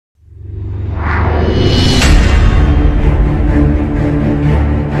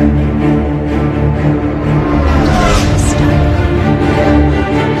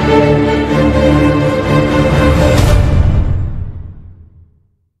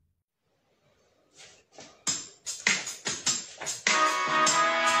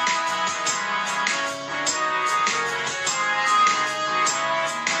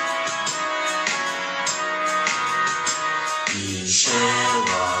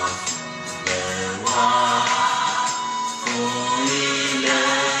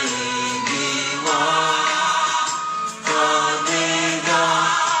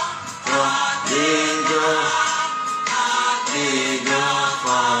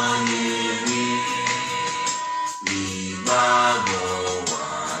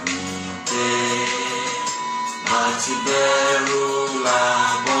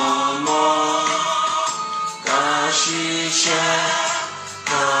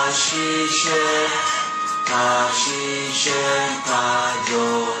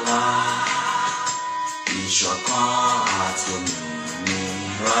kájọlá, ìṣọ̀kan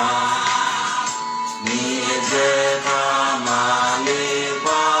àtòmìnira ní ẹ jẹ́ ká máa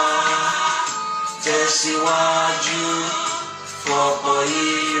lépa, tẹ̀síwájú fọ́pọ̀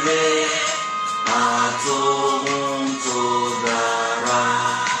ire àtòhun tó dára.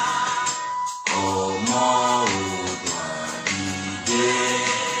 Ọmọ Oòduà dìde,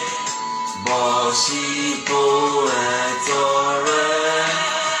 bọ́ sípò ẹ̀tọ́ rẹ,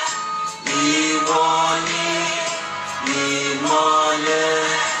 ìwọ ni ìmọ́lẹ̀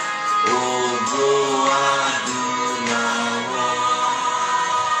ògo adúláwọ̀.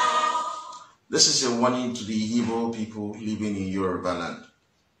 This is a warning to the Igbo people living in Yoruba land.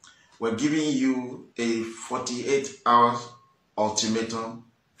 We're giving you a 48-hour ultimatum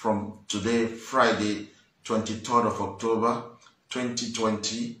from today, Friday, 23rd of October,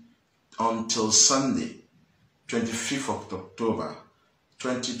 2020, until Sunday, 25th of October,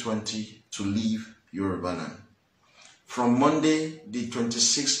 2020, to leave Yoruba land. From Monday, the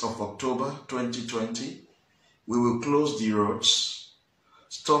 26th of October, 2020, we will close the roads,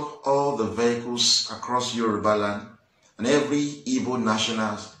 stop all the vehicles across Yoruba land, and every Igbo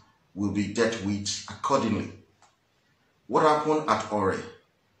national will be dealt with accordingly. What happened at Ore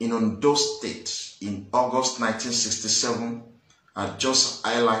in Ondo State in August 1967 are just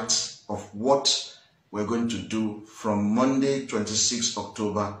highlights of what we're going to do from Monday, 26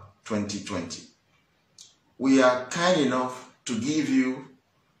 October 2020. We are kind enough to give you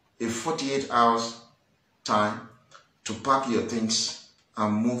a 48 hours time to pack your things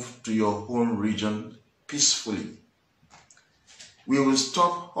and move to your home region peacefully. We will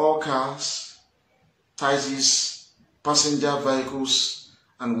stop all cars, taxis, passenger vehicles,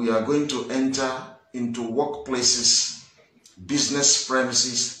 and we are going to enter into workplaces, business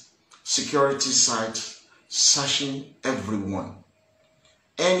premises, security sites, searching everyone.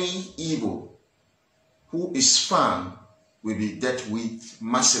 Any Igbo who is found will be dealt with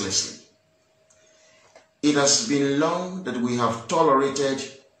mercilessly. It has been long that we have tolerated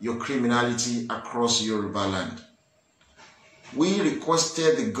your criminality across Yoruba land. We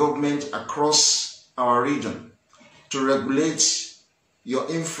requested the government across our region to regulate your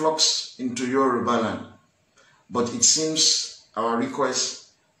influx into Yoruba land, but it seems our request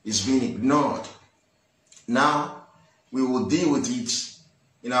is being ignored. Now we will deal with it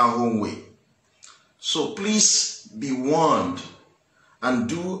in our own way. So please be warned and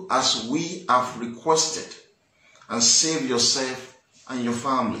do as we have requested and save yourself and your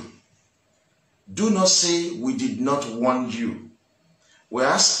family. Do not say we did not warn you. We're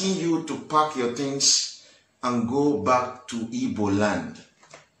asking you to pack your things and go back to Igbo land.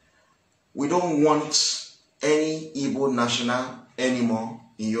 We don't want any Igbo national anymore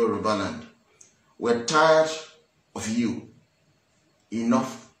in Yoruba land. We're tired of you.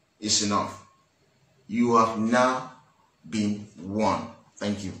 Enough is enough. You have now been warned.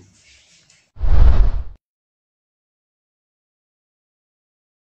 Thank you.